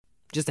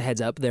Just a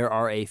heads up, there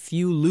are a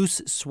few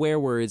loose swear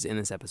words in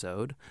this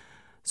episode,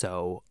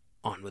 so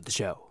on with the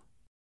show.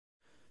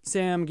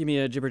 Sam, give me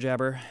a jibber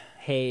jabber.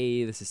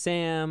 Hey, this is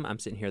Sam. I'm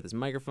sitting here at this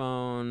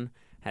microphone.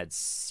 Had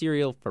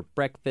cereal for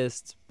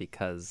breakfast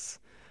because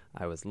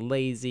I was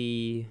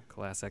lazy.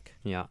 Classic.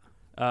 Yeah.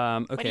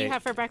 Okay. What do you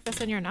have for breakfast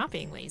when you're not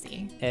being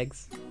lazy?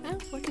 Eggs. Oh,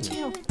 look at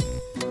you.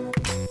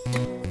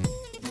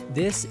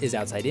 This is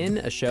Outside In,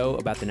 a show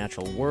about the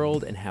natural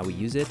world and how we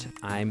use it.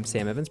 I'm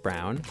Sam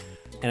Evans-Brown,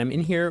 and I'm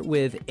in here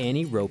with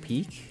Annie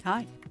Ropeek.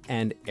 Hi.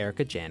 And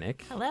Erica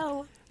Janik,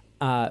 Hello.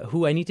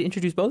 who I need to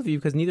introduce both of you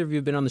because neither of you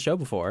have been on the show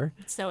before.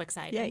 So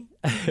exciting.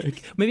 Yay.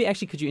 Maybe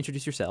actually could you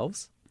introduce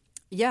yourselves?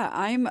 Yeah,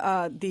 I'm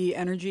the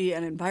energy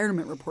and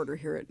environment reporter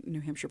here at New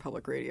Hampshire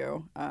Public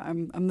Radio.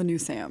 I'm the new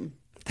Sam.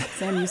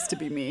 Sam used to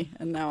be me,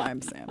 and now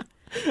I'm Sam.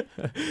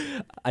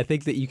 I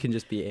think that you can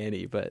just be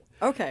Annie, but...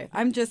 Okay,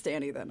 I'm just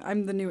Annie then.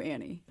 I'm the new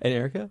Annie. And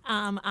Erica?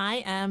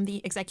 I am the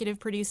executive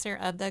producer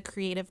of the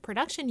creative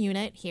production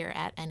unit here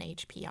at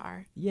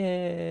NHPR.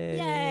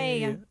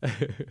 Yay!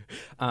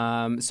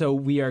 Yay! So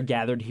we are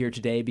gathered here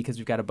today because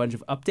we've got a bunch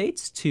of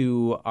updates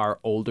to our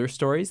older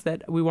stories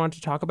that we want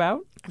to talk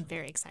about. I'm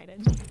very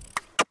excited.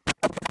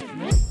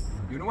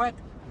 You know what?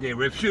 They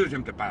refuse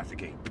him to pass the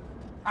game.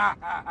 Ha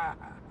ha ha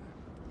ha.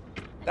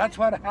 That's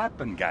what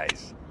happened,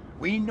 guys.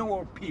 We know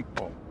our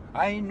people.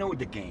 I know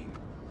the game.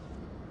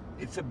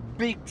 It's a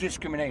big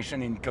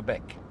discrimination in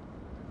Quebec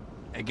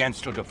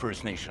against the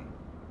First Nation.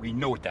 We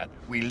know that.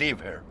 We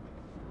live here.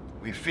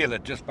 We feel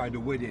it just by the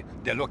way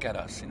they look at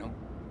us, you know?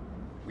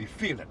 We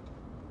feel it.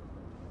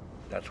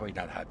 That's why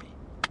they're not happy.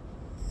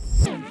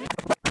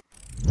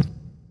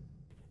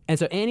 And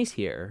so Annie's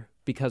here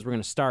because we're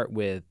going to start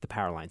with the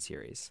Powerline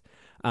series.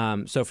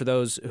 So for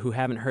those who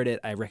haven't heard it,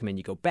 I recommend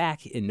you go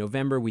back. In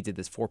November, we did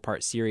this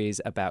 4-part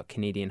series about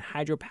Canadian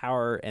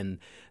hydropower and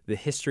the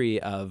history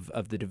of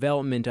the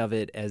development of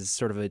it as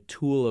sort of a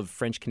tool of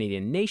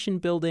French-Canadian nation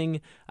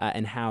building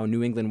and how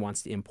New England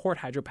wants to import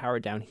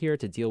hydropower down here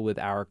to deal with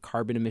our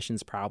carbon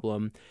emissions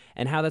problem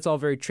and how that's all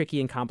very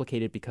tricky and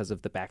complicated because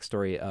of the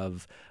backstory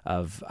of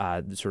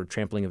the sort of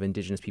trampling of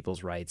Indigenous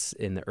people's rights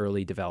in the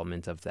early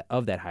development of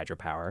that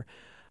hydropower.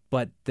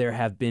 But there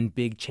have been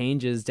big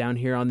changes down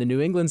here on the New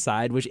England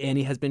side, which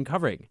Annie has been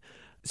covering.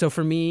 So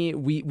for me,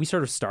 we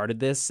sort of started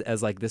this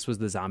as like this was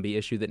the zombie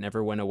issue that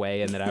never went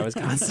away and that I was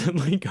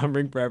constantly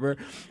covering forever.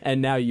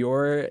 And now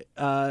you're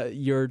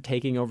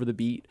taking over the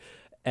beat.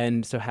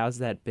 And so how's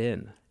that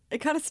been? It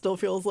kind of still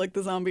feels like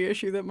the zombie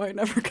issue that might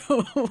never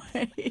go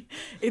away.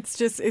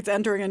 It's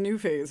entering a new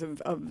phase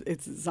of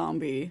its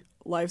zombie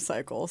life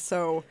cycle.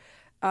 So,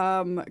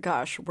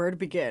 gosh, where to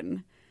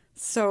begin?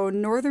 So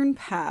Northern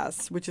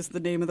Pass, which is the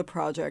name of the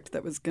project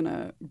that was going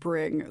to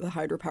bring the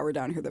hydropower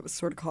down here that was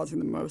sort of causing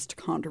the most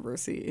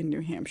controversy in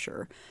New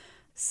Hampshire.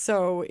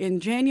 So in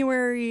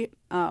January,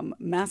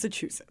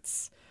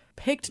 Massachusetts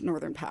picked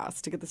Northern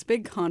Pass to get this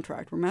big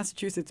contract where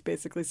Massachusetts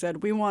basically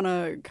said, we want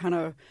to kind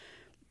of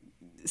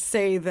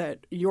say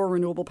that your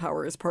renewable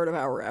power is part of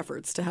our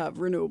efforts to have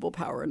renewable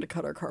power and to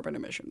cut our carbon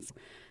emissions.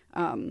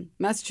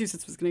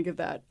 Massachusetts was going to give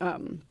that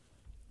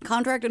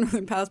contract in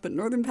Northern Pass, but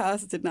Northern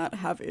Pass did not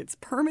have its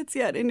permits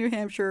yet in New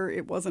Hampshire.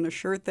 It wasn't a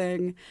sure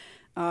thing.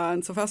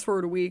 And so fast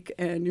forward a week,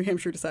 and New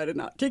Hampshire decided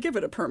not to give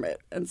it a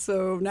permit. And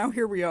so now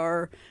here we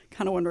are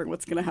kind of wondering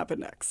what's going to happen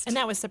next. And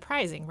that was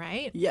surprising,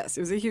 right? Yes,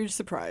 it was a huge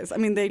surprise. I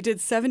mean, they did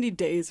 70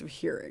 days of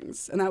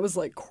hearings, and that was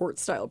like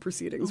court-style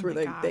proceedings where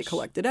they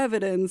collected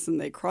evidence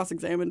and they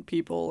cross-examined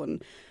people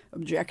and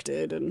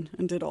objected and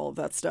did all of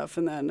that stuff.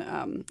 And then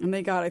and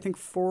they got, I think,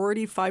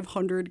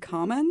 4,500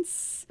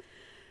 comments.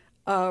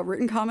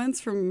 Written comments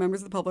from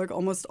members of the public,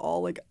 almost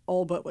all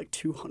but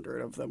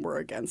 200 of them were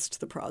against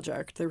the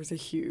project. There was a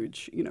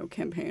huge,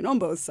 campaign on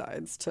both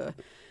sides to,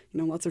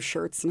 lots of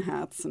shirts and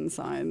hats and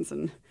signs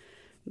and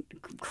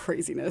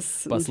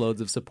craziness.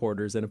 Busloads of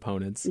supporters and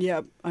opponents.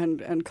 Yeah,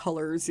 and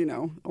colors,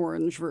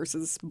 orange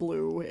versus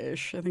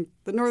blue-ish. I think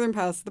the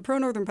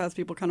pro-Northern Pass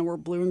people kind of wore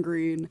blue and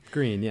green.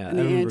 Green, yeah. And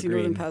the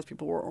anti-Northern Pass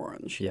people wore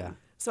orange. Yeah.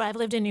 So I've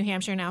lived in New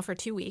Hampshire now for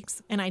 2 weeks,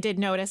 and I did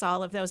notice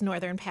all of those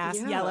Northern Pass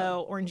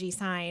yellow, orangey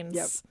signs.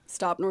 Yep.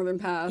 Stop Northern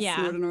Pass. Yeah.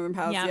 Northern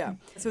Pass. Yep. Yeah.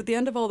 So at the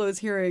end of all those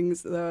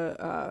hearings,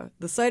 the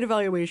Site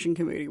Evaluation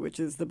Committee, which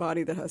is the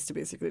body that has to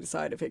basically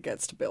decide if it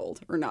gets to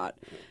build or not,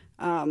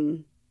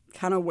 kind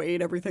of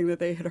weighed everything that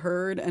they had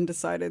heard and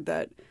decided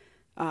that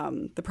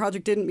the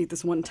project didn't meet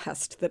this one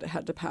test that it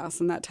had to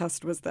pass, and that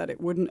test was that it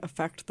wouldn't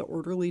affect the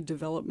orderly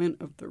development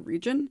of the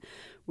region,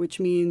 which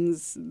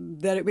means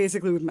that it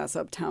basically would mess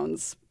up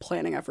towns'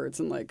 planning efforts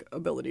and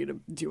ability to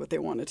do what they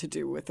wanted to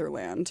do with their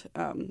land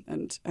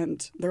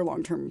and their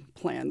long-term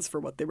plans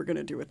for what they were going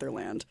to do with their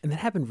land. And that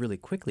happened really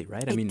quickly,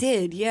 right? It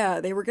did, yeah.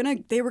 They were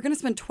gonna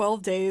spend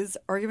 12 days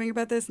arguing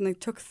about this, and they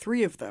took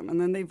 3 of them, and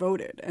then they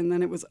voted, and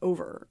then it was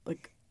over.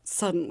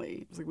 Suddenly,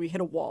 it was like we hit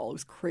a wall. It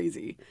was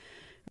crazy.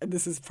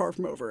 This is far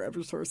from over.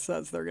 Eversource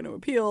says they're going to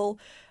appeal.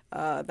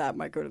 That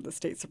might go to the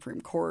state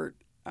Supreme Court.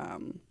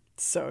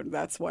 So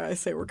that's why I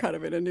say we're kind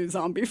of in a new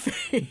zombie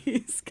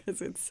phase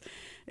because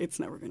it's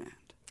never going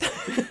to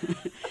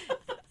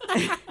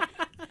end.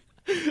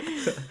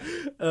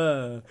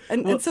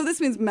 And so this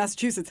means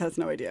Massachusetts has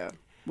no idea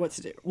what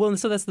to do. Well, and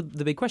so that's the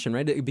big question,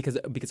 right?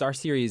 Because our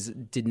series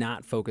did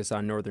not focus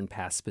on Northern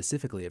Pass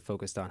specifically; it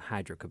focused on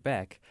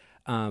Hydro-Quebec.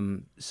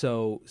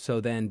 So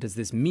then, does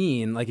this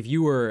mean, like, if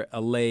you were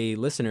a lay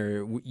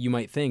listener, you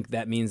might think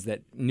that means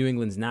that New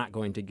England's not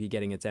going to be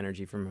getting its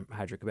energy from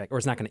Hydro-Quebec, or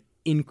it's not going to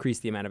increase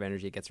the amount of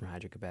energy it gets from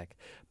Hydro-Quebec.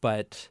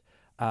 But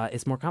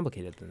it's more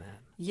complicated than that.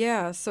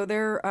 Yeah, so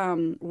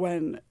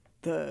when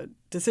the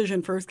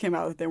decision first came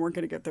out that they weren't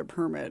going to get their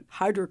permit,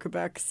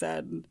 Hydro-Quebec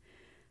said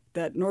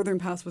that Northern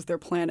Pass was their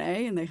plan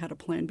A, and they had a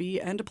plan B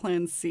and a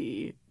plan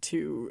C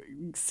to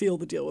seal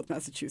the deal with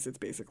Massachusetts,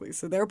 basically.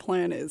 So their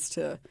plan is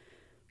to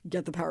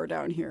get the power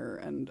down here,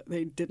 and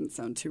they didn't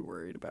sound too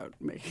worried about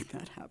making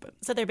that happen.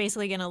 So they're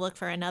basically going to look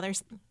for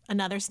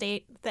another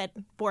state that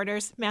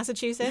borders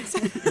Massachusetts.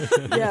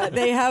 Yeah,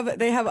 they have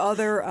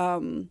other.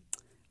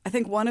 I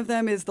think one of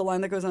them is the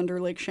line that goes under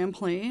Lake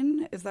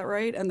Champlain. Is that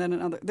right? And then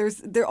another.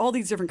 There are all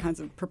these different kinds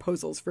of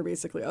proposals for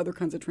basically other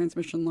kinds of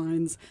transmission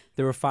lines.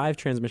 There were 5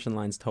 transmission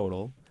lines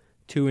total,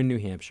 2 in New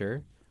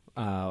Hampshire,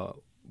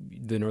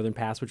 the Northern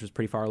Pass, which was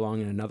pretty far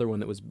along, and another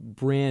one that was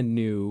brand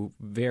new,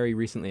 very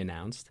recently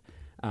announced.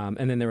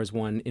 And then there was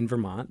one in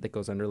Vermont that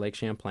goes under Lake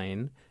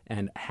Champlain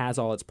and has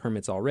all its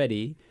permits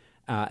already.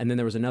 And then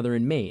there was another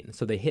in Maine.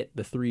 So they hit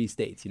the 3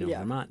 states, Yeah.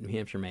 Vermont, New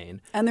Hampshire,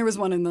 Maine. And there was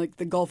one in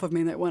the Gulf of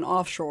Maine that went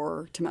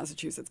offshore to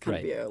Massachusetts, kind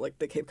Right. of via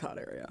the Cape Cod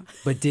area.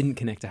 But didn't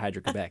connect to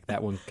Hydro-Quebec.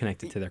 That one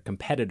connected to their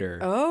competitor,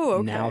 Oh,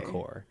 okay.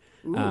 Nalcor,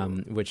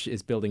 which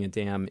is building a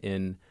dam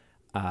in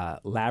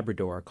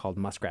Labrador called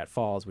Muskrat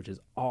Falls, which is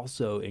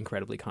also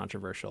incredibly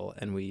controversial,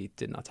 and we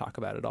did not talk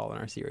about it all in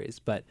our series.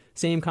 But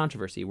same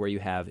controversy where you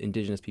have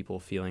indigenous people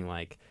feeling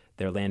like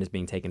their land is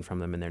being taken from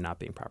them and they're not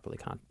being properly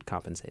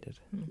compensated.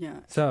 Yeah.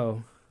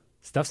 So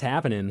stuff's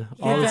happening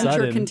all The of a adventure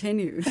sudden.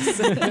 continues.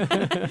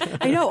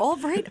 I know, all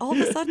of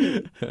a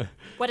sudden.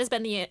 What has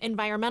been the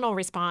environmental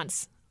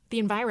response,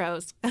 the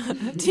enviros,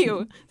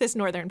 to this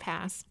Northern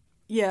Pass?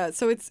 Yeah,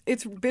 so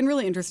it's been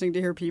really interesting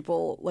to hear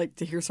people, like,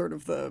 to hear sort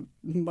of the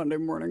Monday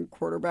morning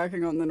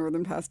quarterbacking on the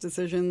Northern Pass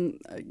decision,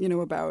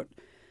 about,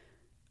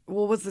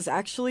 well, was this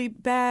actually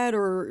bad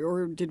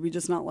or did we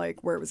just not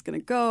like where it was going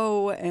to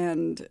go?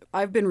 And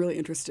I've been really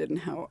interested in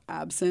how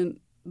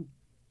absent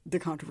the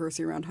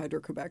controversy around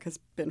Hydro-Quebec has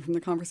been from the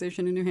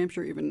conversation in New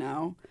Hampshire even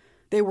now.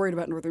 They worried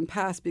about Northern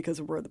Pass because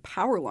of where the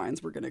power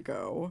lines were going to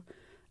go,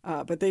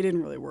 but they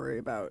didn't really worry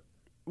about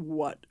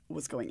what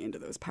was going into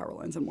those power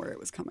lines and where it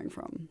was coming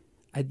from.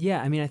 I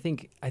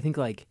think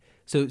like,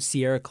 so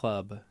Sierra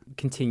Club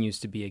continues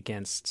to be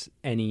against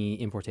any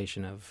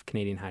importation of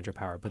Canadian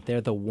hydropower, but they're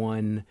the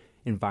one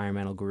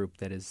environmental group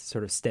that is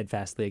sort of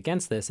steadfastly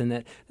against this, and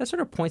that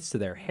sort of points to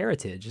their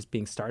heritage as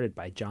being started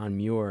by John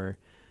Muir,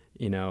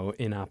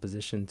 in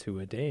opposition to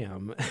a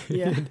dam.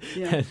 Yeah.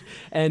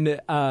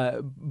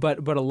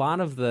 But a lot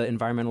of the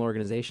environmental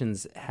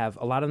organizations have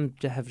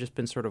just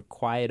been sort of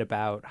quiet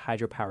about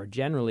hydropower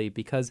generally,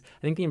 because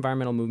I think the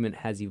environmental movement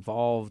has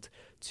evolved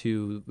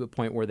to the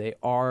point where they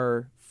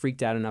are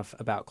freaked out enough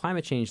about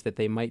climate change that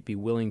they might be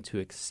willing to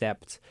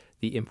accept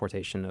the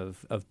importation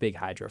of big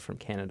hydro from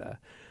Canada.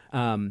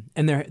 And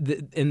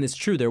it's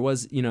true. There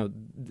was,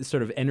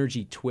 sort of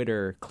energy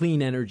Twitter,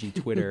 clean energy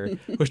Twitter,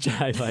 which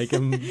I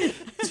am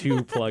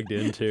too plugged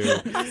into,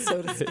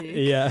 So to speak.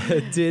 Yeah,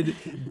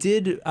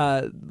 did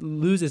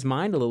lose his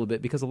mind a little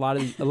bit, because a lot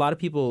of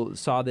people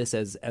saw this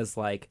as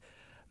like,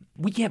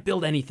 we can't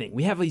build anything.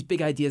 We have these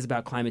big ideas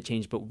about climate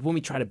change, but when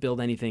we try to build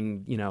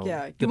anything,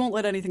 Yeah, you won't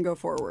let anything go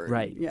forward.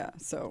 Right. Yeah,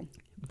 so.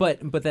 But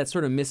that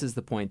sort of misses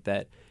the point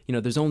that,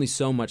 there's only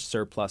so much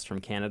surplus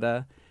from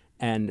Canada.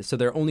 And so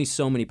there are only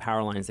so many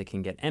power lines that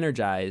can get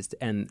energized.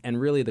 And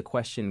really the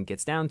question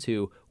gets down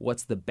to,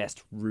 what's the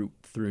best route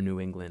through New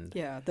England?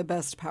 Yeah, the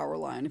best power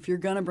line. If you're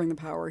going to bring the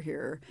power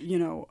here,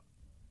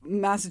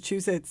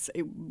 Massachusetts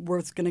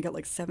was going to get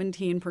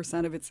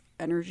 17% of its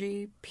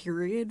energy,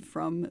 period,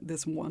 from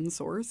this one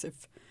source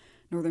if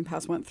Northern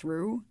Pass went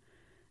through.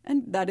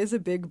 And that is a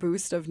big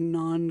boost of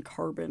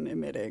non-carbon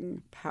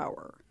emitting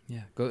power.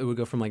 Yeah, it would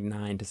go from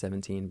 9 to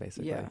 17,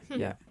 basically. Yeah.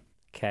 Yeah.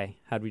 Okay,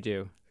 how'd we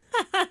do?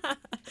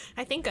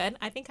 I think good.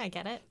 I think I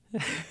get it.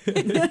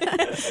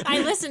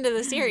 I listened to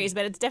the series,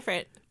 but it's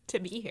different to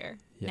be here.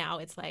 Yeah. Now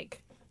it's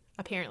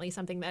apparently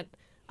something that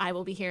I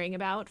will be hearing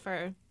about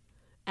for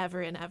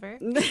ever and ever.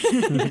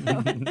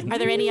 Are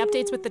there any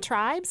updates with the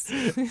tribes?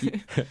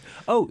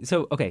 Oh,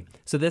 so okay.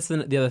 So that's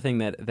the other thing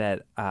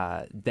that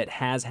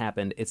has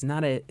happened. It's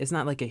not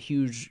like a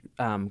huge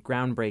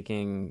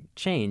groundbreaking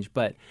change,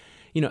 but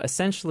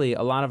essentially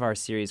a lot of our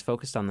series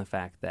focused on the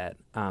fact that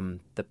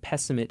the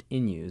Pessamit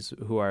Inuits,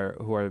 who are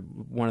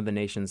one of the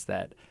nations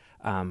that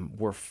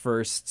were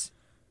first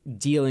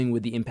dealing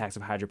with the impacts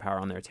of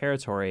hydropower on their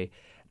territory,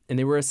 and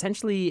they were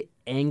essentially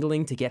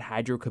angling to get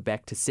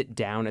Hydro-Quebec to sit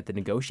down at the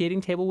negotiating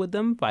table with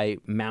them by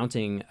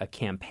mounting a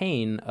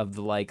campaign of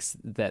the likes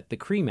that the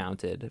Cree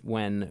mounted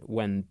when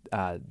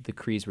the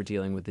Crees were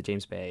dealing with the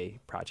James Bay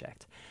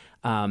project.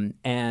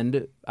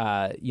 And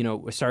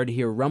we started to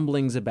hear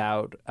rumblings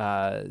about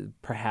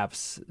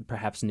perhaps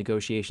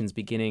negotiations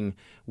beginning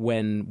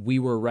when we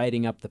were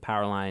writing up the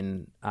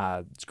Powerline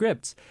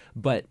scripts,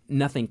 but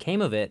nothing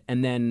came of it.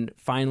 And then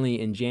finally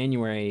in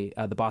January,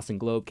 the Boston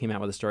Globe came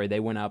out with a story. They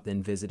went up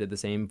and visited the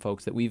same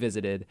folks that we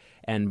visited,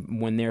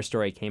 and when their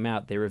story came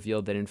out, they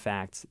revealed that in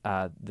fact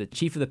the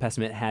chief of the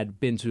Pessamit had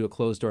been to a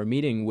closed-door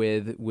meeting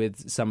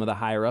with some of the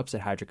higher-ups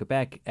at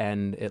Hydro-Quebec,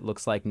 and it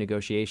looks like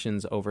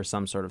negotiations over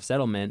some sort of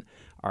settlement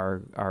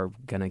are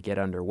going to get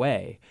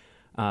underway.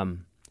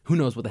 Who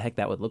knows what the heck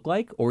that would look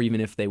like, or even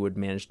if they would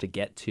manage to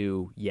get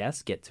to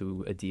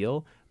a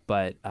deal.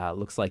 But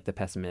looks like the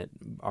Pessamit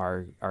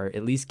are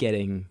at least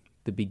getting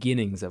the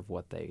beginnings of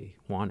what they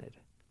wanted.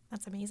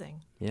 That's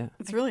amazing. Yeah.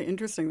 It's really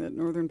interesting that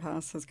Northern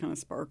Pass has kind of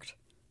sparked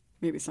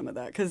maybe some of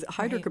that, because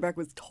Hydro-Quebec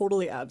was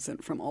totally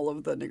absent from all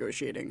of the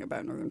negotiating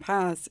about Northern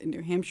Pass in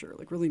New Hampshire,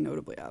 like really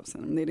notably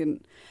absent. I mean, they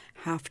didn't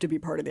have to be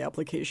part of the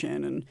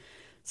application, and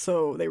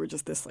so they were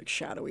just this like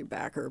shadowy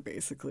backer,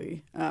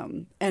 basically.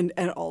 And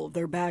all of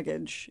their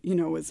baggage,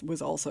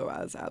 was also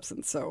as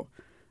absent. So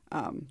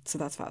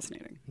that's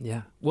fascinating.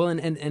 Yeah. Well,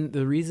 and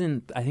the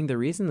reason the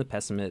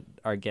Pessamit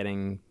are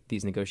getting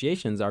these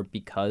negotiations are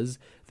because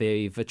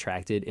they've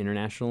attracted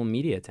international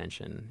media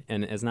attention,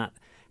 and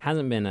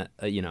hasn't been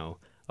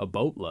a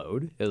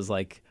boatload. It was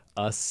like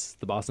us,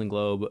 the Boston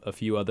Globe, a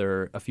few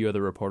other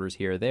reporters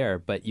here or there,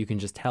 but you can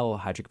just tell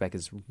Hydro-Quebec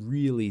is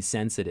really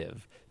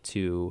sensitive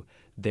to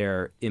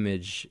their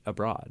image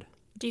abroad.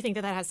 Do you think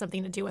that has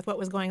something to do with what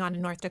was going on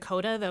in North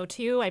Dakota, though,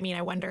 too? I mean,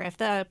 I wonder if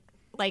the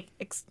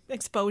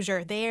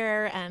exposure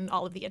there and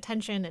all of the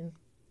attention and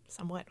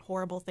somewhat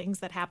horrible things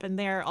that happened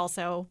there,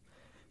 also,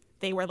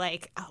 they were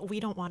like, oh, we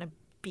don't want to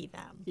be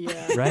them.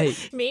 Yeah.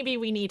 Right. Maybe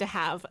we need to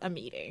have a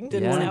meeting.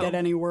 Didn't want to get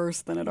any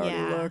worse than it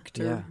already looked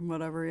or Yeah.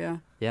 whatever, yeah.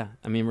 Yeah.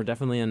 I mean, we're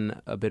definitely in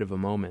a bit of a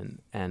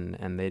moment, and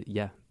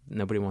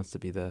nobody wants to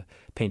be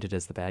painted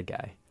as the bad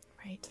guy.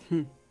 Right.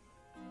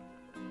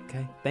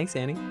 Okay. Thanks,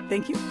 Annie.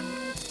 Thank you.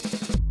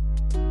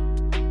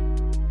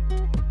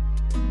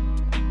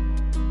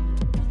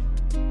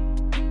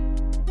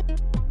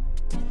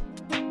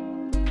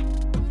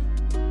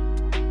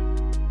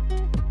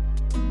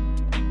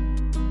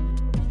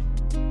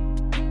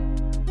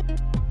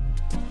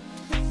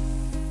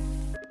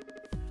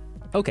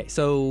 Okay,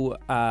 so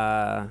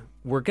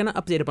we're going to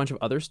update a bunch of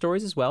other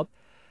stories as well.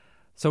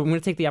 So I'm going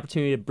to take the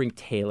opportunity to bring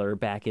Taylor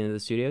back into the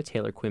studio.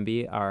 Taylor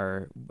Quimby,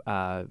 our,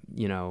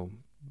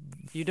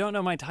 You don't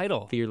know my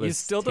title. fearless You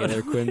still don't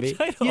Taylor know Quimby.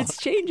 my title. It's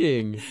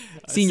changing.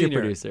 Senior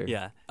producer.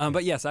 Yeah.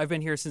 But yes, I've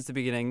been here since the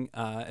beginning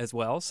as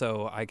well,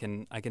 so I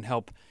can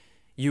help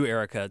you,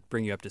 Erica,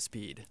 bring you up to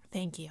speed.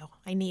 Thank you.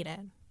 I need it.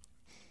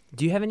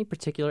 Do you have any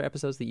particular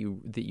episodes that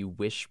you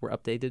wish were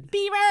updated?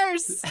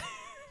 Beavers!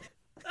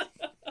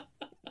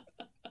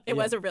 It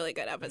was a really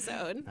good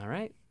episode. All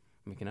right,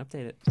 we can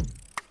update it.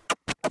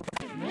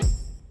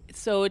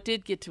 So it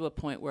did get to a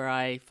point where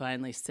I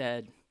finally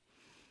said,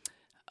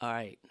 all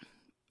right,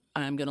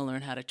 I'm going to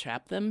learn how to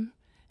trap them,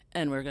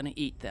 and we're going to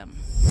eat them.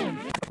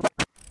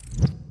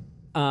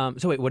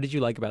 So wait, what did you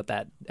like about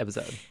that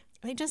episode?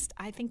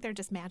 I think they're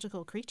just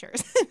magical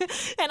creatures.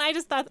 And I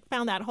just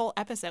found that whole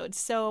episode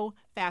so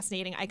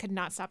fascinating. I could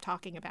not stop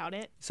talking about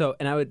it. So,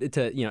 and I would,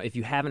 if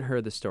you haven't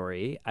heard the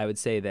story, I would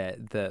say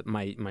that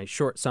my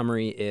short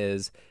summary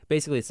is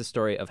basically it's a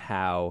story of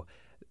how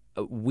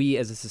we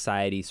as a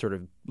society sort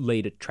of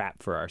laid a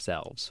trap for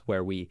ourselves,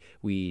 where we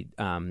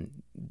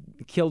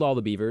killed all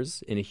the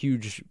beavers in a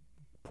huge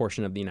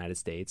portion of the United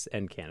States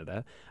and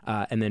Canada,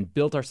 and then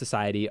built our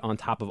society on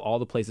top of all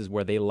the places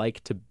where they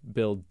like to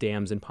build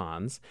dams and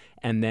ponds,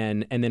 and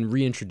then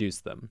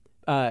reintroduced them.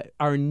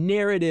 Our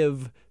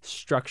narrative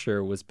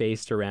structure was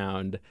based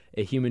around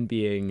a human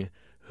being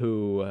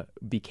who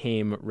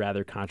became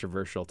rather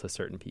controversial to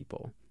certain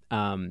people.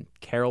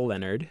 Carol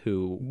Leonard,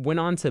 who went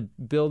on to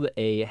build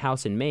a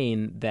house in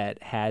Maine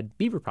that had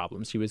beaver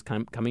problems. She was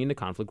coming into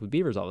conflict with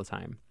beavers all the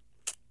time.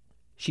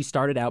 She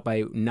started out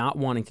by not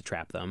wanting to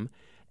trap them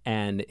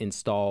and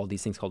install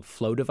these things called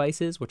flow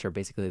devices, which are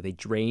basically they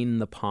drain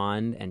the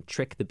pond and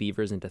trick the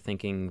beavers into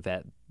thinking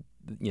that,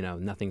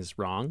 nothing's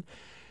wrong.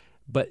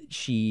 But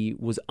she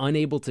was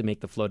unable to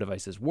make the flow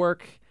devices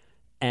work.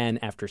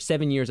 And after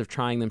 7 years of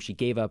trying them, she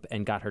gave up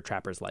and got her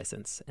trapper's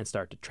license and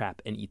started to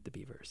trap and eat the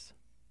beavers.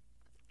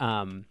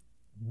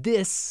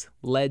 This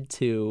led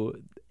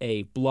to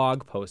a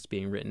blog post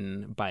being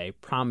written by a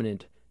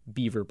prominent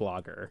beaver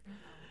blogger.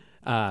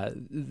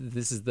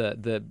 This is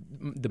the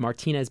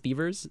Martinez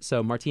beavers.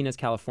 So Martinez,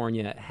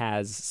 California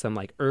has some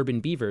like urban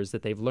beavers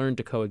that they've learned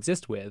to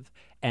coexist with,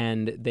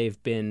 and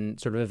they've been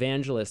sort of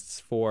evangelists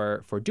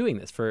for doing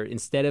this. For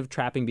instead of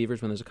trapping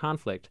beavers when there's a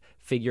conflict,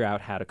 figure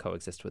out how to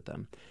coexist with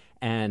them.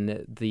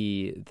 And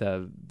the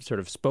sort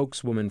of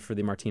spokeswoman for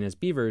the Martinez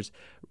beavers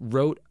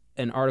wrote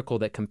an article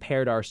that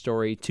compared our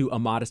story to A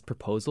Modest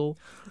Proposal.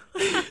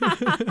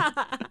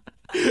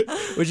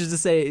 Which is to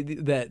say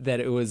that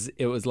it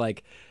was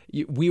like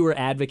we were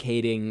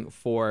advocating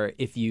for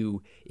if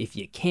you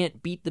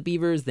can't beat the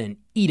beavers, then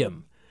eat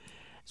them.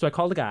 So I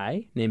called a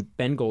guy named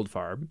Ben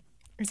Goldfarb.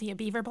 Is he a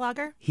beaver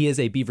blogger? He is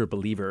a beaver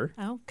believer.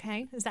 Oh,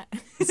 okay. Is that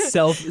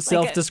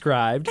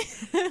self-described.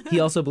 He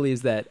also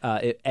believes that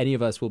any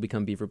of us will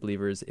become beaver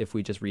believers if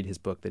we just read his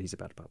book that he's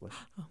about to publish.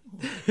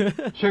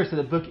 Sure. So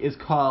the book is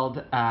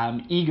called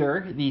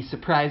Eager: The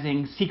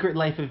Surprising Secret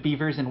Life of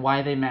Beavers and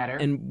Why They Matter.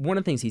 And one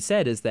of the things he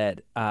said is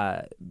that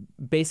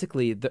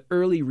basically the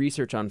early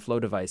research on flow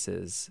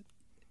devices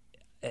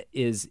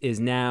is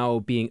now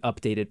being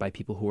updated by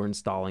people who are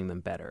installing them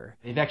better.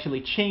 They've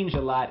actually changed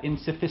a lot in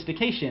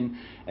sophistication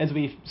as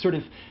we've sort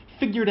of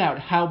figured out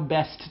how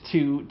best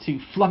to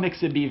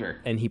flummox a beaver.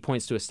 And he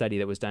points to a study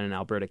that was done in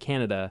Alberta,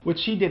 Canada. What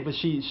she did was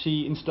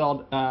she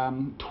installed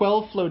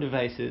 12 flow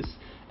devices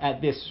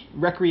at this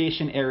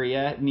recreation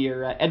area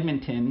near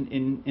Edmonton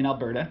in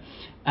Alberta.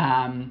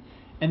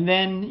 And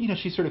then,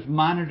 she sort of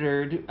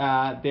monitored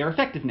their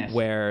effectiveness.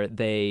 Where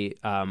they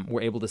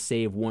were able to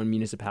save one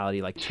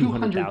municipality like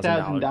 $200,000.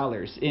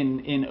 $200,000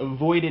 in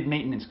avoided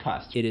maintenance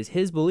costs. It is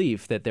his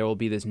belief that there will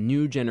be this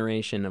new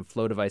generation of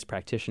flow device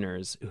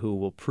practitioners who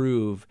will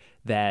prove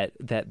that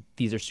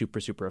these are super,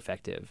 super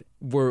effective.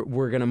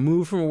 We're going to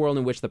move from a world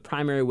in which the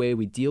primary way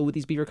we deal with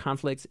these beaver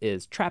conflicts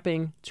is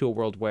trapping to a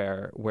world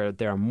where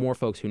there are more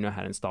folks who know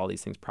how to install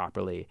these things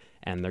properly,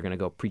 and they're going to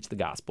go preach the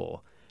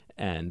gospel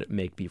and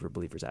make beaver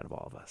believers out of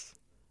all of us.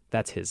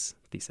 That's his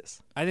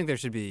thesis. I think there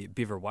should be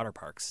beaver water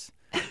parks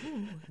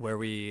where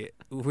we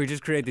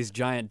just create these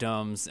giant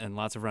domes and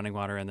lots of running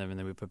water in them, and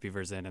then we put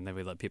beavers in, and then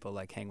we let people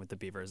hang with the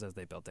beavers as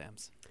they build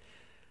dams.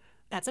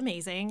 That's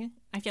amazing.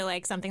 I feel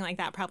like something like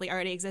that probably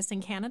already exists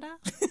in Canada.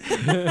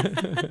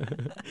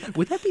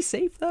 Would that be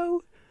safe,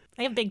 though?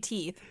 They have big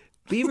teeth.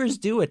 Beavers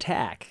do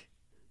attack.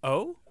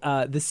 Oh?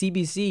 The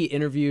CBC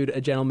interviewed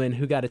a gentleman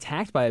who got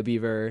attacked by a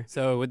beaver.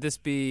 So would this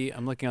be,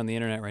 I'm looking on the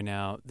internet right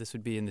now, this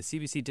would be in the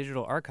CBC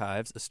Digital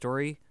Archives, a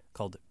story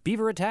called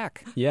Beaver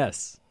Attack.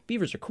 Yes.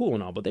 Beavers are cool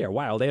and all, but they are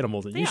wild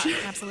animals, and They are,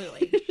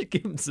 absolutely. you should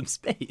give them some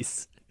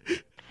space.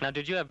 Now,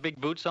 did you have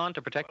big boots on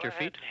to protect your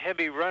feet?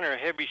 Heavy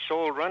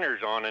sole runners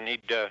on, and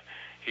he'd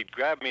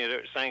grab me.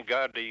 Thank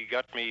God he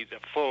got me the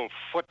full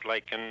foot,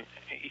 and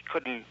he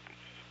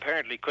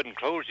apparently couldn't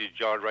close his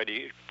jaw right.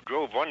 He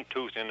drove one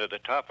tooth into the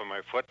top of my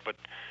foot, but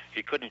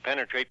he couldn't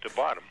penetrate the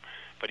bottom.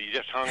 But he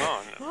just hung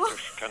on,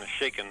 just kind of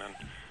shaking, and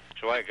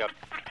so I got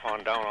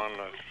down on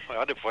the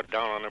other foot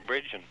down on the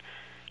bridge and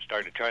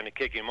started trying to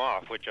kick him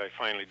off, which I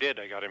finally did.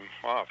 I got him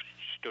off.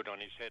 Stood on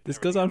his head. This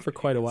goes on for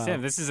quite a while.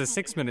 Sam, this is a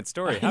 6-minute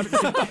story.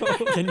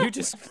 Can you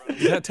just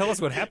tell us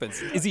what happens?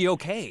 Is he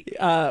okay?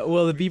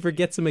 Well, the beaver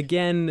gets him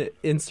again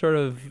in sort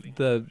of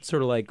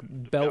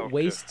belt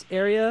waist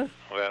area.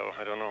 Well,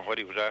 I don't know what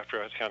he was after.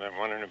 I was kind of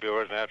wondering if he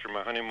wasn't after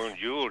my honeymoon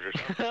jewels or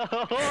something.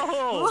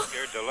 Oh!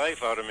 Scared the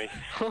life out of me.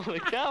 Holy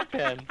cow,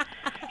 Pen.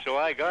 So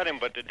I got him,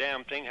 but the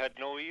damn thing had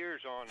no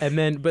ears on. And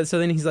then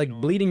he's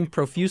bleeding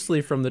profusely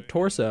from the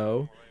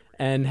torso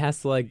and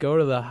has to go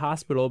to the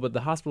hospital, but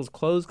the hospital's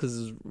closed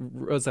because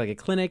it's like a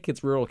clinic.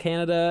 It's rural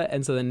Canada,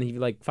 and so then he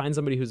finds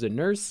somebody who's a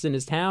nurse in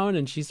his town,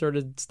 and she sort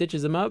of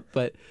stitches him up.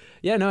 But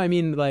yeah, no, I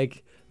mean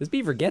this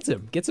beaver gets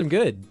him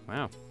good.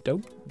 Wow.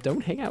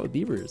 Don't hang out with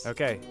beavers.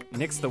 Okay,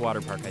 nix the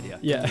water park idea.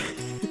 Yeah.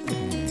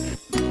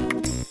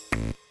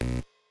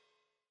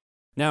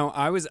 Now,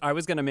 I was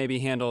going to maybe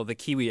handle the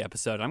Kiwi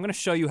episode. I'm going to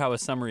show you how a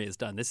summary is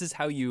done. This is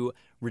how you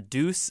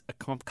reduce a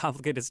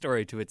complicated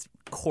story to its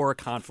core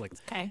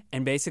conflict. Okay.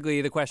 And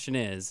basically the question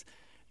is,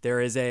 there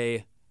is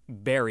a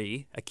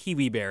berry, a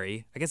kiwi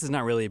berry. I guess it's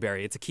not really a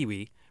berry. It's a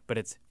kiwi, but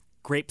it's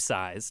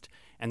grape-sized.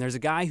 And there's a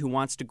guy who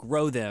wants to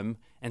grow them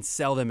and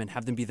sell them and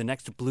have them be the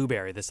next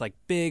blueberry, this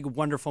big,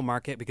 wonderful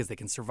market because they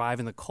can survive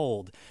in the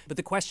cold. But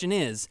the question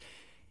is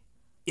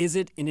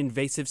it an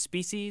invasive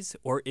species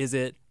or is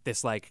it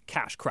this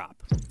cash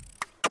crop?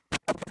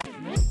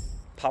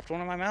 Popped one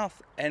in my mouth,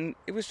 and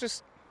it was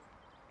just,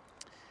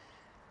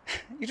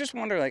 you just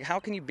wonder, how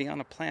can you be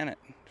on a planet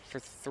for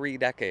 3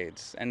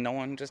 decades and no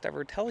one just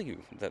ever tell you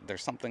that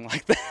there's something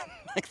like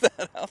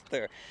that out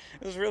there?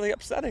 It was really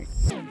upsetting.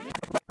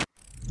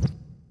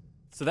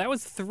 So that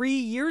was 3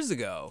 years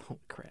ago. Holy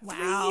crap.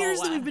 Wow. 3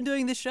 years that we've been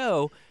doing this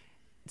show.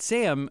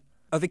 Sam,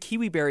 are the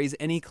kiwi berries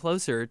any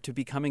closer to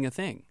becoming a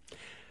thing?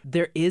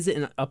 There is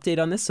an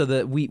update on this, so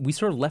that we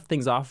sort of left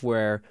things off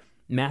where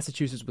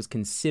Massachusetts was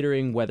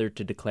considering whether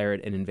to declare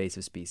it an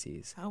invasive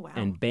species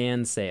and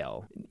ban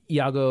sale.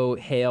 Iago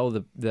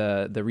Hale,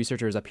 the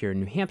researcher, is up here in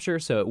New Hampshire,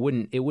 so it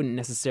wouldn't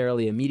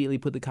necessarily immediately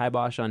put the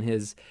kibosh on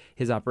his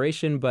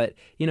operation, but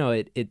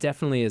it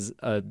definitely is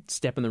a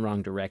step in the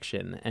wrong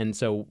direction. And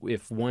so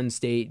if one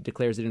state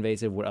declares it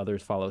invasive, would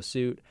others follow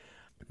suit?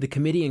 The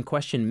committee in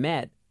question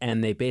met,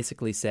 and they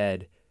basically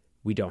said,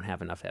 we don't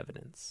have enough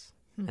evidence.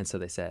 And so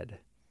they said,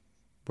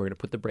 we're going to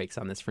put the brakes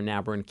on this for now.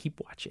 We're going to keep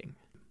watching.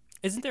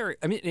 Isn't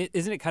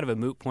it kind of a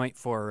moot point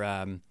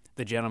for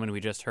the gentleman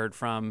we just heard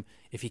from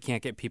if he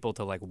can't get people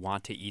to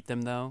want to eat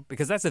them, though?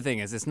 Because that's the thing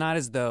is, it's not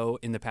as though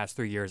in the past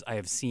 3 years I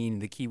have seen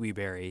the kiwi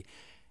berry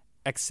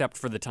except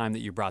for the time that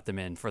you brought them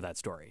in for that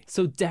story.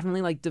 So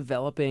definitely like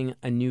developing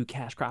a new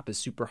cash crop is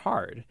super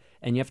hard,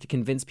 and you have to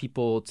convince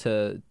people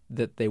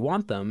that they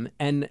want them.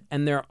 And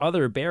there are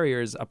other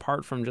barriers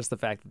apart from just the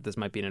fact that this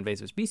might be an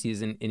invasive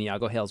species in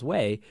Iago Hale's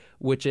way,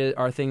 which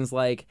are things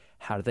like,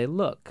 how do they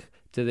look?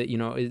 Do they,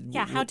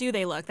 how do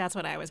they look? That's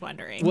what I was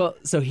wondering. Well,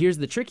 so here's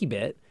the tricky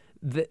bit.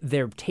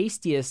 They're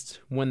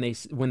tastiest when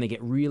they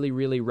get really,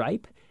 really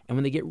ripe. And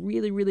when they get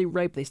really, really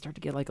ripe, they start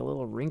to get like a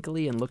little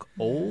wrinkly and look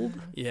old.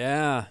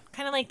 Yeah.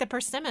 Kind of like the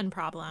persimmon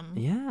problem.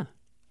 Yeah.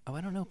 Oh,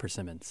 I don't know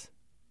persimmons.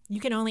 You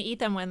can only eat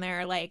them when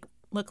they're like,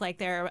 look like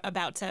they're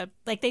about to,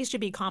 like they should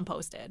be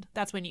composted.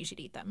 That's when you should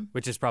eat them.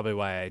 Which is probably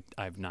why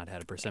I've not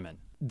had a persimmon.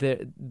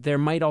 There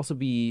might also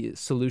be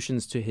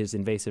solutions to his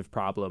invasive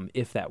problem,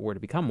 if that were to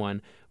become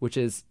one, which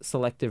is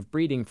selective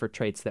breeding for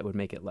traits that would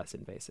make it less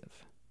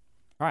invasive.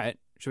 All right.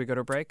 Should we go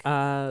to a break?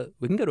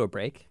 We can go to a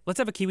break. Let's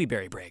have a kiwi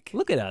berry break.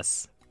 Look at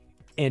us.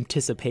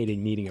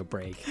 Anticipating needing a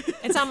break.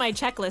 It's on my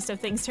checklist of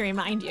things to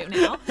remind you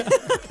now.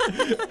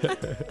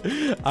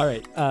 All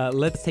right,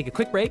 let's take a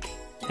quick break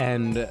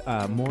and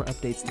more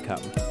updates to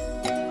come.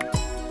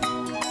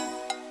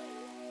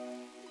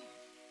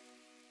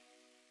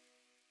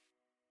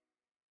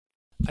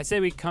 I say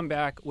we come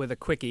back with a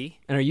quickie.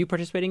 And are you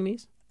participating in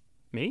these?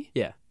 Me?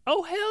 Yeah.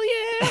 Oh,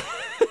 hell yeah!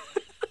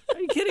 Are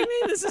you kidding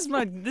me? This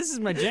is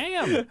my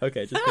jam.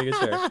 Okay, just making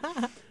sure.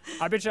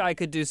 I bet you I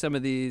could do some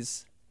of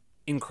these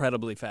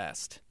incredibly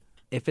fast.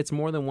 If it's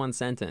more than one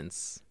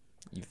sentence,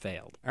 you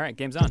failed. All right,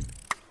 game's on.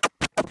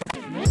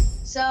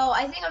 So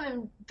I think I'm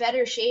in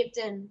better shape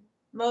than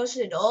most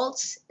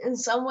adults in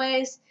some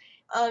ways.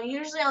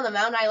 Usually on the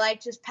mountain, I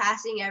like just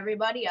passing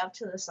everybody up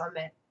to the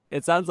summit.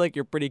 It sounds like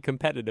you're pretty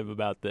competitive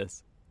about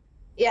this.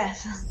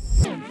 Yes.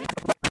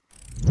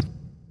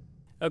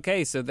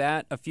 Okay, so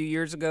that a few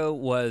years ago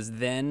was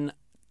then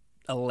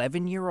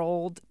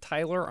 11-year-old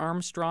Tyler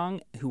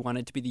Armstrong, who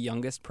wanted to be the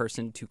youngest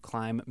person to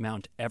climb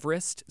Mount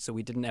Everest. So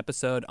we did an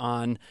episode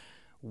on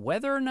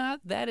whether or not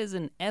that is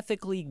an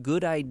ethically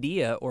good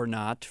idea or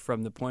not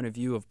from the point of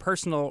view of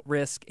personal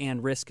risk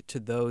and risk to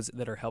those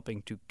that are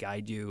helping to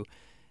guide you.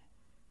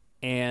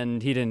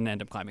 And he didn't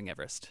end up climbing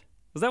Everest.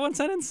 Was that one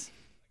sentence?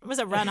 It was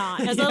a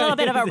run-on. It was a little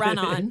bit of a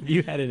run-on. If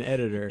you had an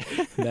editor,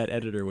 that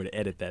editor would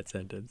edit that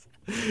sentence.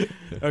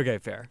 Okay,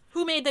 fair.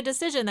 Who made the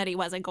decision that he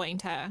wasn't going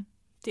to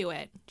do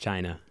it?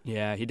 China.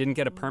 Yeah, he didn't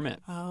get a permit.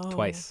 Oh.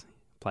 Twice.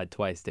 Applied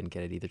twice, didn't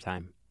get it either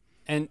time.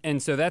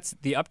 And so that's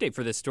the update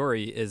for this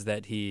story, is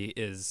that he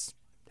has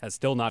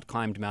still not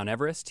climbed Mount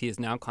Everest. He has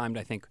now climbed,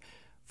 I think,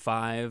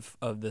 5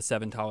 of the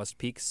 7 tallest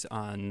peaks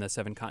on the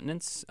 7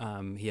 continents.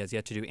 He has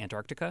yet to do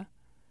Antarctica,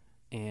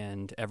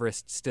 and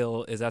Everest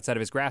still is outside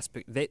of his grasp.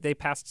 They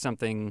passed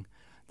something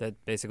that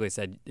basically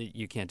said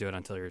you can't do it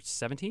until you're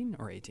 17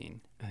 or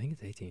 18. I think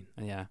it's 18.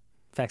 Yeah.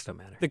 Facts don't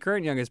matter. The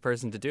current youngest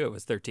person to do it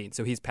was 13,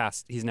 so he's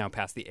now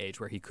past the age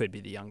where he could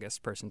be the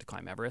youngest person to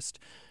climb Everest.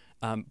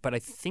 But I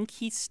think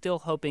he's still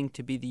hoping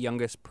to be the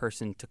youngest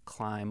person to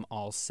climb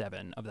all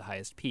 7 of the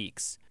highest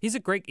peaks. He's a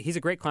great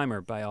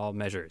climber by all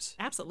measures.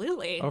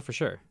 Absolutely. Oh, for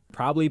sure.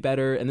 Probably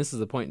better, and this is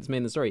the point that's made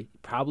in the story,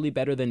 probably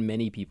better than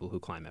many people who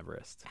climb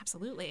Everest.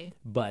 Absolutely.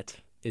 But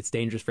it's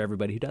dangerous for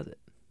everybody who does it.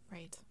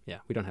 Right. Yeah,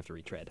 we don't have to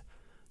retread.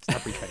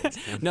 Stop retreading,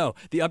 Sam. No,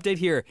 the update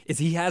here is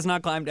he has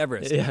not climbed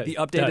Everest. Yeah, the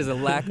update done. is a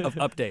lack of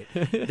update.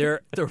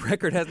 The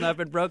record has not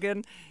been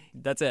broken.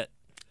 That's it.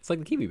 It's like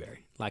the kiwi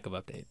berry. Lack of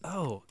update.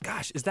 Oh,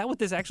 gosh. Is that what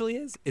this actually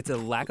is? It's a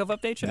lack of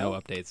update show? No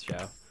updates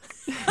show.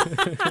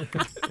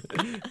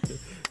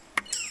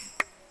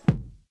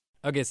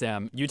 Okay,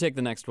 Sam, you take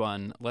the next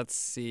one. Let's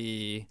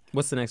see.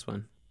 What's the next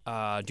one?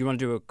 Do you want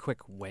to do a quick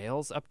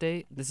whales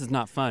update? This is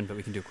not fun, but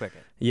we can do a quick.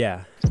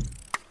 Yeah.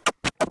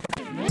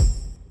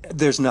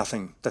 There's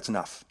nothing that's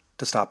enough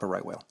to stop a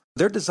right whale.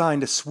 They're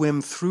designed to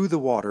swim through the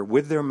water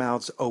with their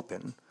mouths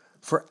open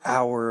for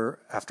hour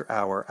after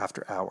hour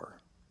after hour.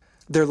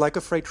 They're like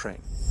a freight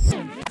train.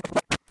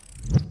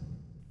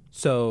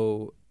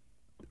 So,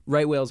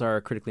 right whales are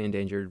a critically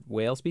endangered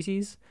whale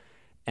species,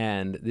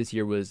 and this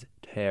year was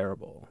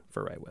terrible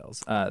for right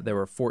whales. There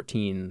were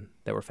 14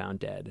 that were found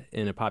dead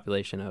in a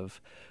population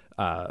of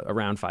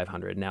around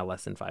 500, now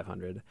less than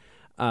 500.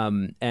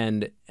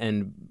 And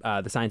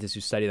the scientists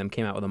who study them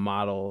came out with a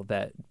model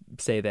that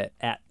say that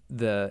at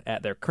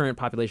their current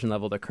population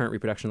level, their current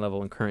reproduction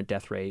level, and current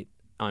death rate,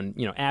 on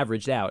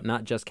averaged out,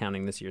 not just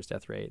counting this year's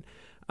death rate,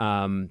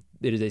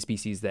 it is a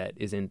species that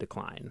is in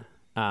decline.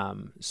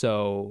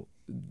 So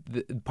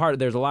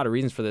there's a lot of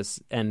reasons for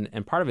this,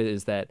 and part of it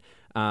is that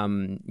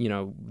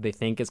they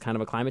think it's kind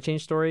of a climate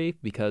change story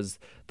because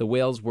the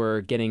whales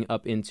were getting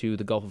up into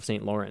the Gulf of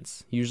St.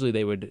 Lawrence. Usually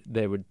they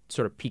would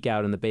sort of peak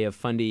out in the Bay of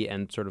Fundy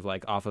and sort of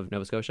like off of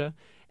Nova Scotia,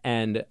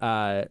 and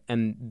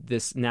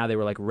this now they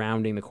were like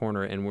rounding the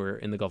corner and we're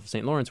in the Gulf of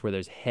St. Lawrence where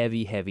there's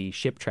heavy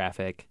ship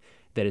traffic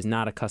that is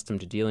not accustomed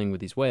to dealing with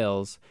these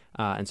whales,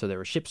 and so there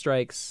were ship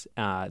strikes.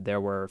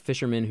 There were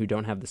fishermen who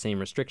don't have the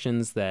same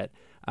restrictions that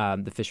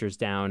the fishers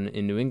down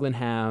in New England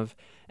have,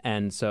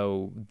 and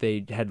so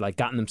they had like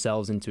gotten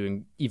themselves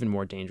into even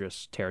more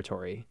dangerous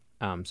territory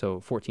So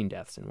 14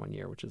 deaths in 1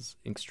 year, which is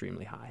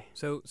extremely high.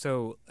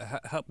 So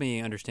help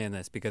me understand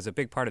this, because a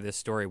big part of this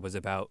story was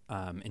about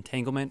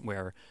entanglement,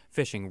 where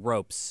fishing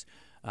ropes,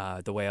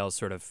 the whales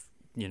sort of,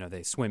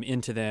 they swim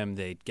into them,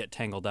 they get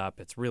tangled up.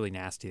 It's really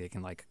nasty. They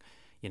can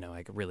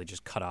really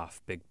just cut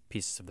off big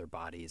pieces of their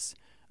bodies.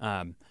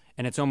 And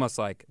it's almost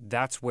like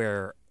that's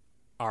where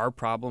our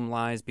problem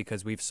lies,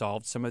 because we've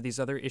solved some of these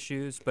other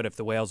issues. But if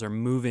the whales are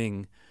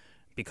moving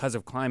because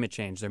of climate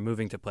change, they're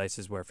moving to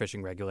places where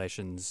fishing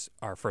regulations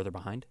are further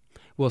behind?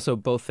 Well, so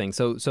both things.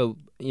 So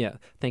yeah,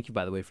 thank you,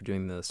 by the way, for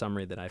doing the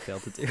summary that I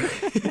failed to do.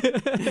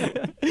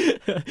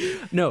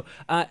 No,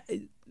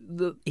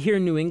 here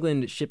in New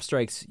England, ship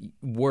strikes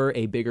were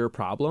a bigger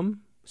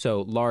problem.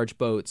 So large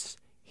boats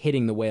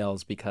hitting the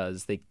whales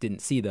because they didn't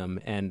see them,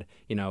 and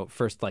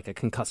first like a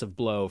concussive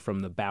blow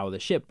from the bow of the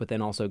ship, but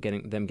then also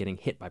getting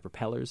hit by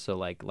propellers, so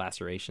like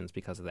lacerations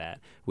because of that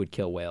would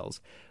kill whales.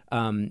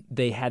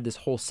 They had this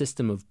whole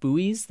system of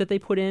buoys that they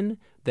put in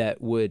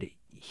that would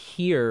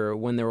hear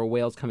when there were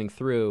whales coming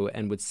through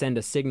and would send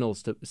a signal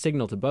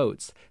to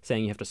boats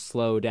saying you have to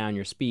slow down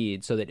your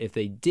speed, so that if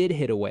they did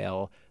hit a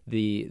whale,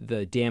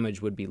 the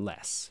damage would be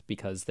less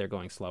because they're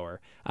going slower.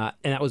 And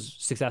that was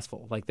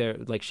successful. Like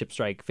ship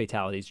strike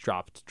fatalities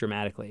dropped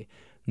dramatically.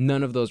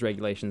 None of those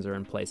regulations are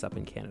in place up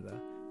in Canada.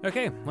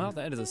 Okay, well,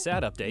 that is a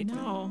sad update.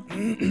 No.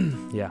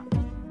 Yeah.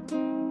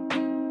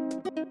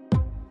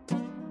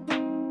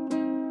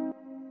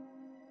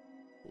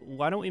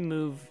 Why don't we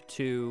move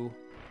to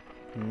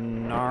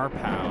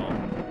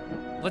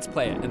Narpow? Let's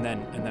play it, and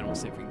then we'll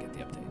see if we can get the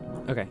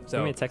update. Okay. So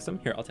you want me to text them?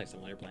 Here, I'll text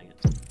them while you're playing it.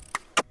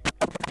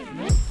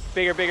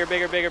 Bigger, bigger,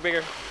 bigger, bigger,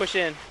 bigger. Push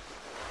in.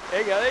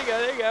 There you go, there you go,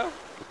 there you go.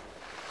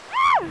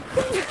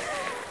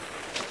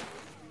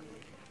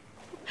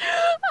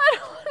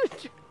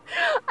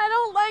 I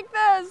don't like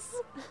this.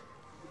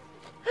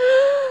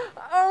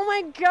 Oh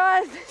my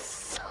god, this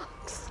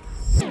sucks.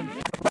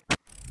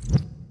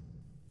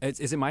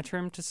 Is it my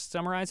turn to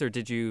summarize, or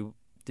did you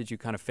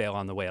kind of fail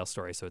on the whale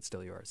story, so it's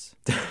still yours?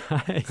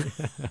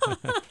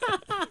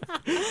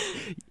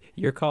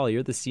 Your call.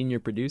 You're the senior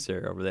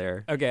producer over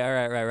there. Okay, all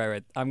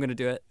right. I'm going to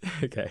do it.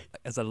 Okay.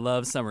 As I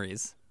love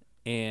summaries.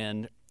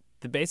 And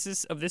the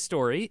basis of this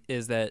story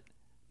is that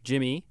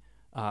Jimmy,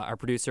 our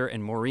producer,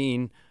 and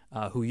Maureen,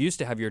 who used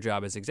to have your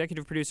job as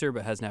executive producer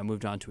but has now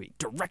moved on to a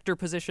director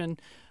position,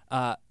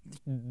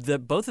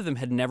 both of them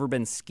had never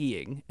been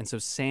skiing, and so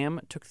Sam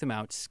took them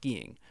out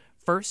skiing.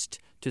 First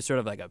to sort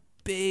of like a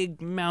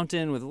big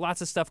mountain with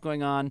lots of stuff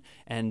going on,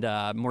 and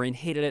Maureen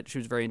hated it. She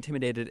was very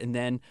intimidated. And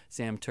then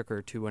Sam took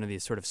her to one of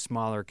these sort of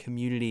smaller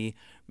community,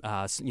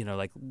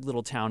 like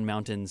little town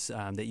mountains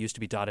that used to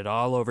be dotted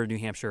all over New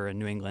Hampshire and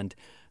New England.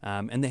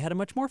 And they had a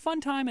much more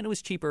fun time, and it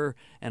was cheaper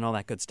and all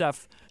that good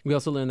stuff. We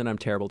also learned that I'm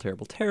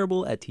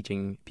terrible at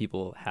teaching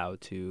people how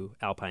to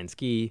alpine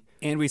ski.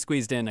 And we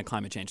squeezed in a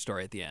climate change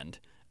story at the end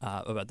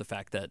about the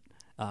fact that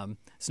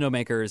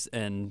snowmakers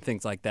and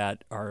things like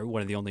that are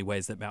one of the only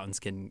ways that mountains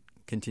can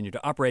continue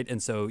to operate,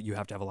 and so you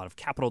have to have a lot of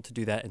capital to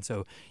do that, and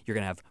so you're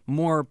going to have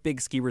more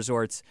big ski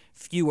resorts,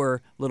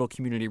 fewer little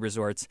community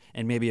resorts,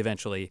 and maybe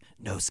eventually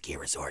no ski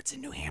resorts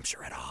in New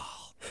Hampshire at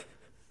all.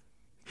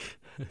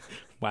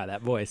 Wow,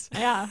 that voice.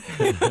 Yeah,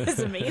 it's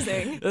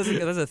amazing.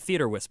 That's a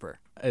theater whisper.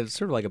 It was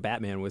sort of like a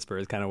Batman whisper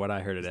is kind of what I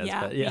heard it as.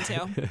 Yeah, but yeah. me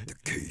too. The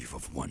Cave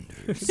of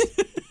Wonders.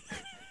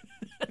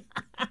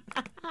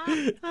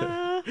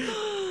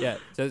 Yeah,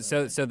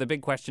 so the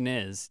big question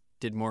is,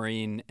 did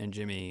Maureen and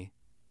Jimmy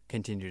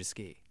continue to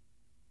ski?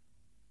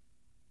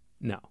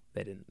 No,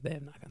 they didn't. They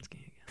have not gone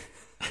skiing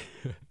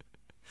again.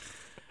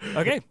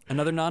 Okay,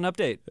 another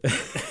non-update.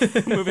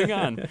 Moving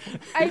on.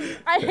 I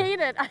hate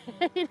it. I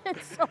hate it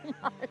so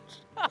much.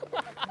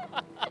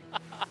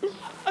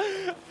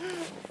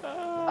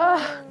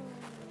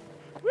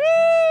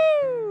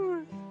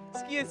 Woo!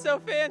 Skiing so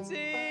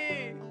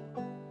fancy!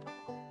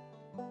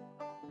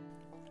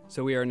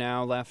 So we are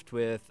now left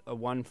with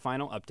one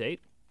final update.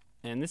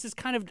 And this is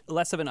kind of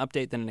less of an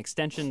update than an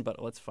extension,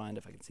 but let's find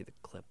if I can see the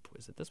clip.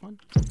 Is it this one?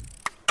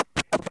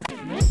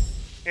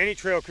 Any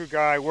trail crew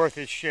guy worth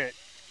his shit,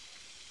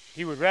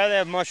 he would rather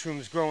have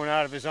mushrooms growing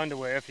out of his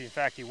underwear, if in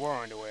fact he wore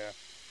underwear,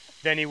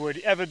 than he would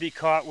ever be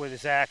caught with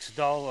his axe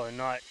dull or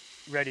not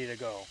ready to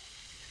go.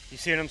 You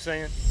see what I'm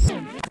saying?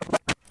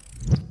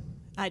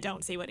 I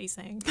don't see what he's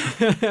saying.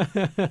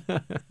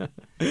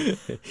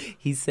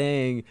 He's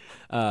saying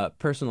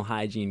personal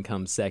hygiene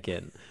comes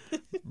second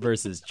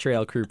versus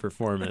trail crew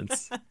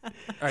performance. All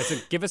right, so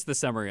give us the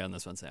summary on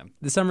this one, Sam.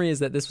 The summary is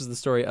that this was the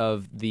story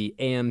of the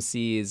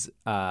AMC's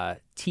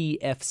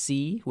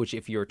TFC, which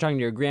if you're talking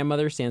to your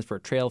grandmother stands for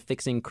Trail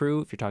Fixing Crew.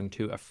 If you're talking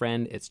to a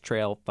friend, it's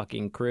Trail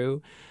Fucking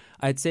Crew.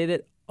 I'd say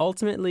that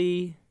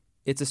ultimately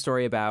it's a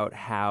story about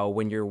how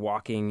when you're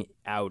walking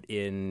out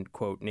in,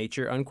 quote,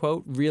 nature,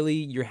 unquote, really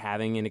you're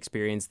having an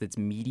experience that's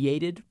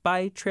mediated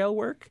by trail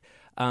work.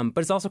 But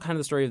it's also kind of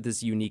the story of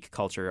this unique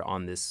culture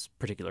on this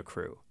particular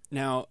crew.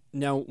 Now,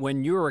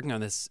 when you were working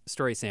on this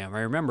story, Sam,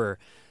 I remember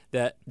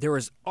that there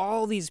was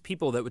all these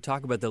people that would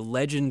talk about the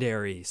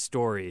legendary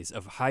stories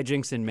of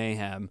hijinks and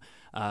mayhem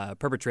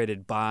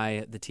perpetrated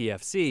by the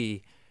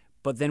TFC.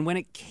 But then when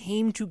it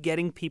came to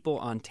getting people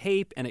on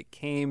tape and it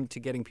came to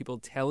getting people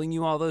telling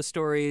you all those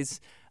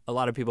stories, a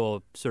lot of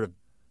people sort of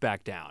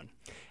backed down.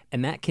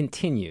 And that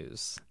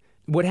continues.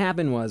 What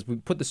happened was we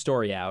put the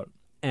story out,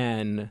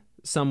 and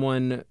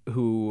someone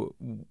who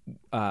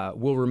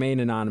will remain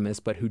anonymous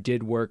but who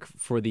did work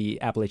for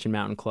the Appalachian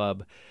Mountain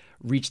Club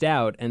reached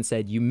out and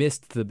said, "You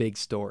missed the big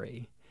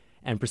story,"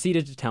 and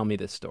proceeded to tell me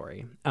this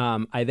story.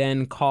 I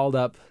then called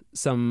up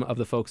some of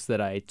the folks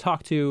that I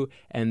talked to,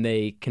 and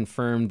they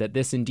confirmed that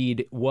this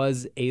indeed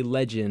was a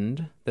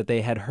legend that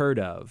they had heard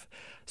of.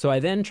 So I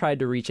then tried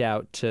to reach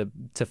out to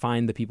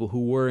find the people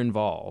who were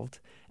involved.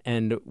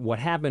 And what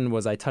happened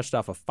was I touched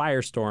off a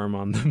firestorm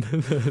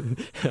on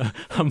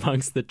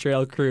amongst the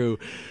trail crew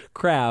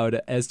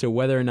crowd as to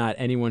whether or not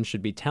anyone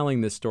should be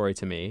telling this story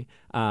to me.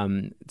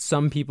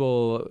 Some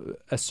people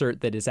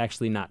assert that it's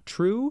actually not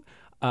true.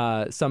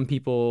 Some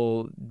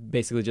people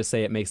basically just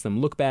say it makes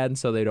them look bad,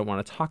 so they don't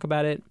want to talk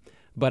about it.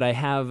 But I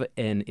have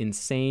an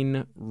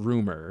insane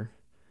rumor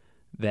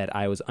that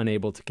I was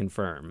unable to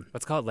confirm.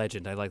 Let's call it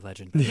legend. I like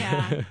legend.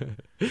 Yeah.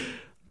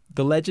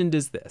 The legend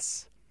is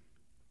this.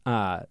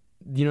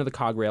 You know the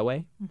Cog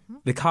Railway? Mm-hmm.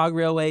 The Cog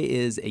Railway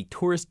is a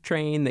tourist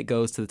train that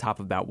goes to the top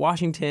of Mount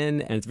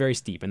Washington, and it's very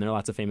steep, and there are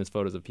lots of famous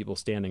photos of people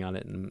standing on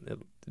it,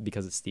 and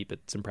because it's steep,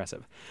 it's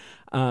impressive.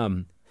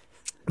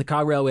 The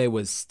Cog Railway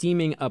was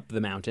steaming up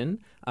the mountain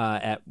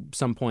at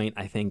some point.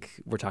 I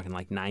think we're talking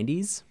like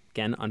 90s.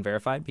 Again,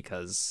 unverified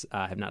because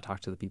I have not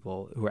talked to the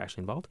people who were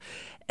actually involved.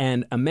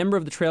 And a member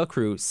of the trail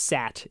crew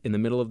sat in the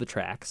middle of the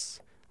tracks.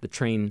 The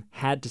train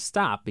had to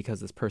stop because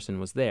this person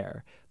was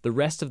there. The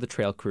rest of the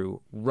trail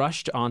crew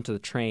rushed onto the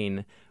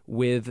train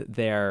with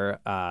their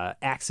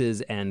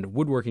axes and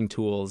woodworking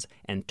tools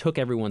and took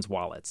everyone's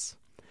wallets.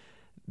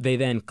 They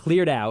then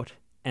cleared out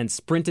and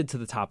sprinted to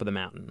the top of the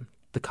mountain.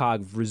 The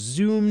cog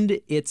resumed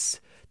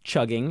its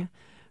chugging,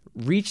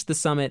 reached the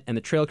summit, and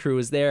the trail crew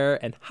was there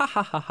and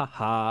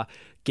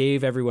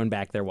gave everyone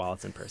back their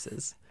wallets and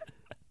purses.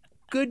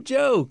 Good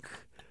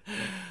joke.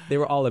 They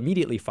were all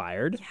immediately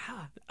fired.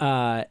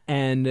 Yeah.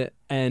 And the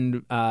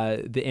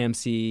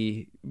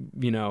AMC,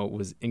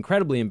 was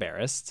incredibly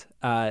embarrassed.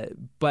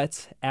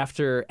 But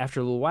after a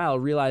little while,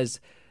 realized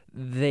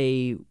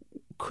they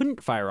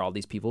couldn't fire all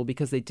these people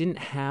because they didn't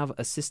have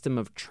a system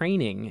of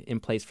training in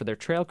place for their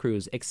trail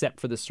crews, except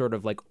for this sort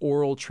of like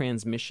oral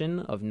transmission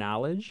of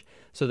knowledge.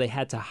 So they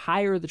had to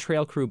hire the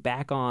trail crew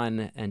back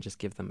on and just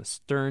give them a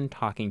stern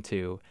talking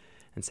to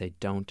and say,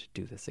 "Don't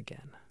do this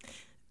again."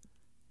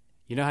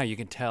 You know how you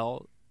can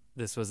tell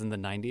this was in the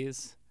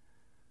 90s?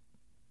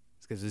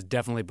 It's because it was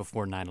definitely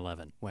before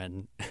 9/11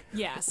 when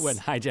when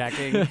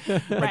hijacking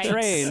a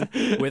train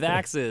with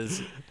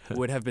axes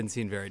would have been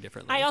seen very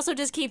differently. I also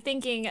just keep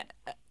thinking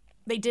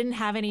they didn't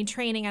have any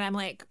training, and I'm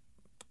like,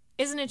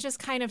 isn't it just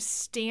kind of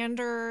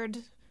standard,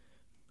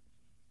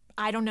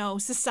 I don't know,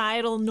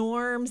 societal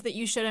norms that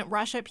you shouldn't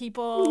rush at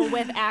people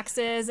with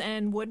axes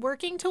and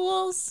woodworking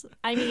tools?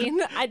 I mean,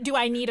 do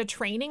I need a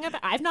training of it?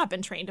 I've not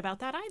been trained about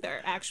that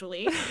either,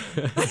 actually.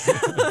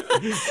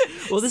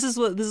 Well, this is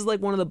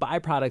like one of the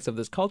byproducts of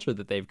this culture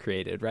that they've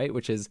created, right?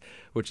 Which is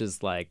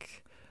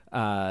like,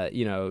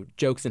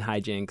 jokes and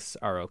hijinks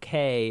are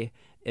okay.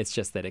 It's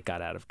just that it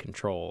got out of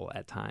control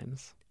at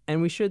times.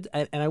 And we should,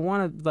 and I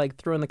want to like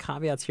throw in the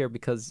caveats here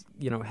because,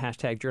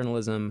 hashtag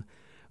journalism,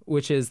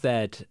 which is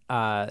that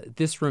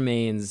this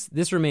remains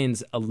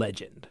a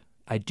legend.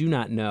 I do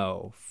not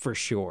know for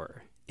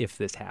sure if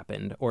this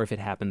happened or if it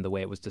happened the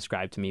way it was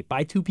described to me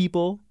by two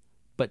people,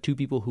 but two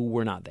people who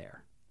were not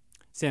there.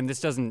 Sam, this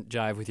doesn't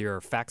jive with your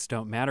facts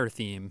don't matter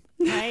theme.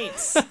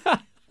 Right.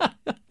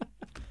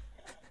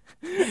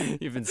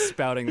 You've been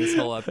spouting this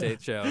whole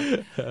update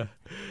show.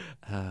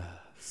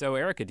 So,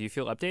 Erica, do you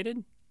feel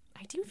updated?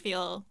 I do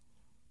feel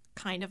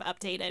kind of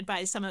updated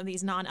by some of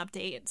these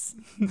non-updates.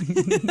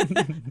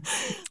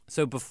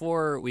 So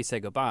before we say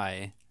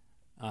goodbye,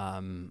 I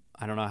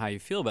don't know how you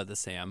feel about this,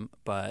 Sam,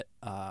 but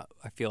I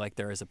feel like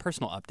there is a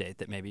personal update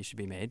that maybe should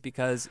be made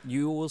because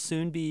you will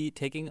soon be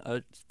taking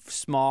a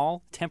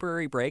small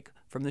temporary break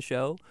from the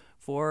show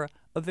for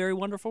a very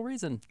wonderful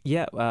reason.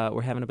 Yeah,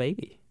 we're having a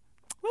baby.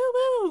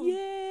 Woo-woo!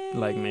 Yay!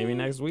 Like maybe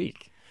next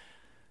week.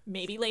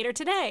 Maybe later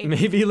today.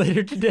 Maybe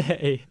later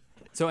today.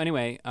 So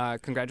anyway,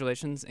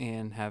 congratulations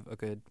and have a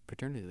good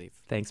paternity leave.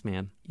 Thanks,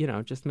 man.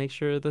 Just make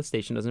sure the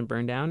station doesn't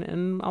burn down,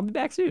 and I'll be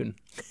back soon.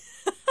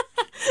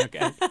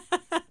 Okay.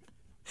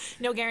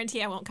 No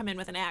guarantee I won't come in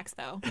with an axe,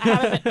 though.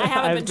 I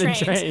haven't been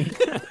trained.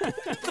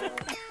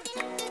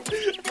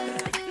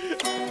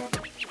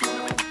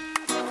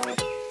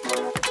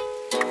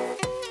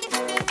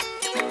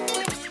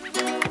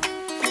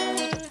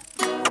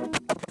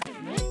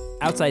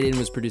 Outside In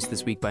was produced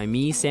this week by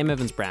me, Sam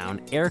Evans-Brown,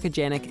 Erica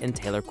Janik, and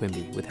Taylor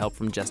Quimby, with help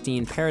from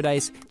Justine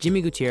Paradise,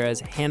 Jimmy Gutierrez,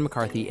 Han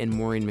McCarthy, and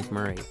Maureen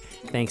McMurray.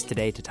 Thanks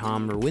today to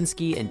Tom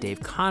Rowinski and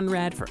Dave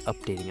Conrad for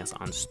updating us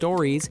on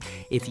stories.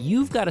 If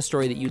you've got a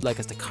story that you'd like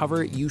us to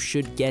cover, you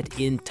should get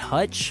in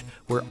touch.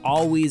 We're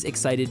always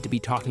excited to be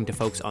talking to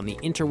folks on the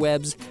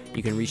interwebs.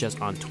 You can reach us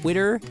on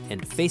Twitter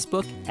and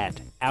Facebook at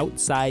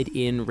Outside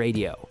In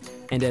Radio.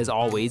 And as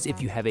always,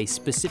 if you have a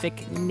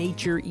specific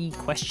nature-y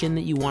question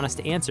that you want us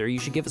to answer, you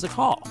should give us a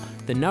call.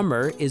 The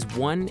number is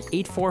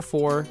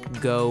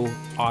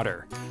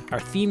 1-844-GO-OTTER. Our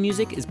theme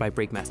music is by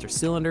Breakmaster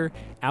Cylinder.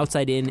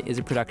 Outside In is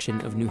a production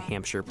of New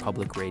Hampshire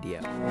Public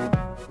Radio.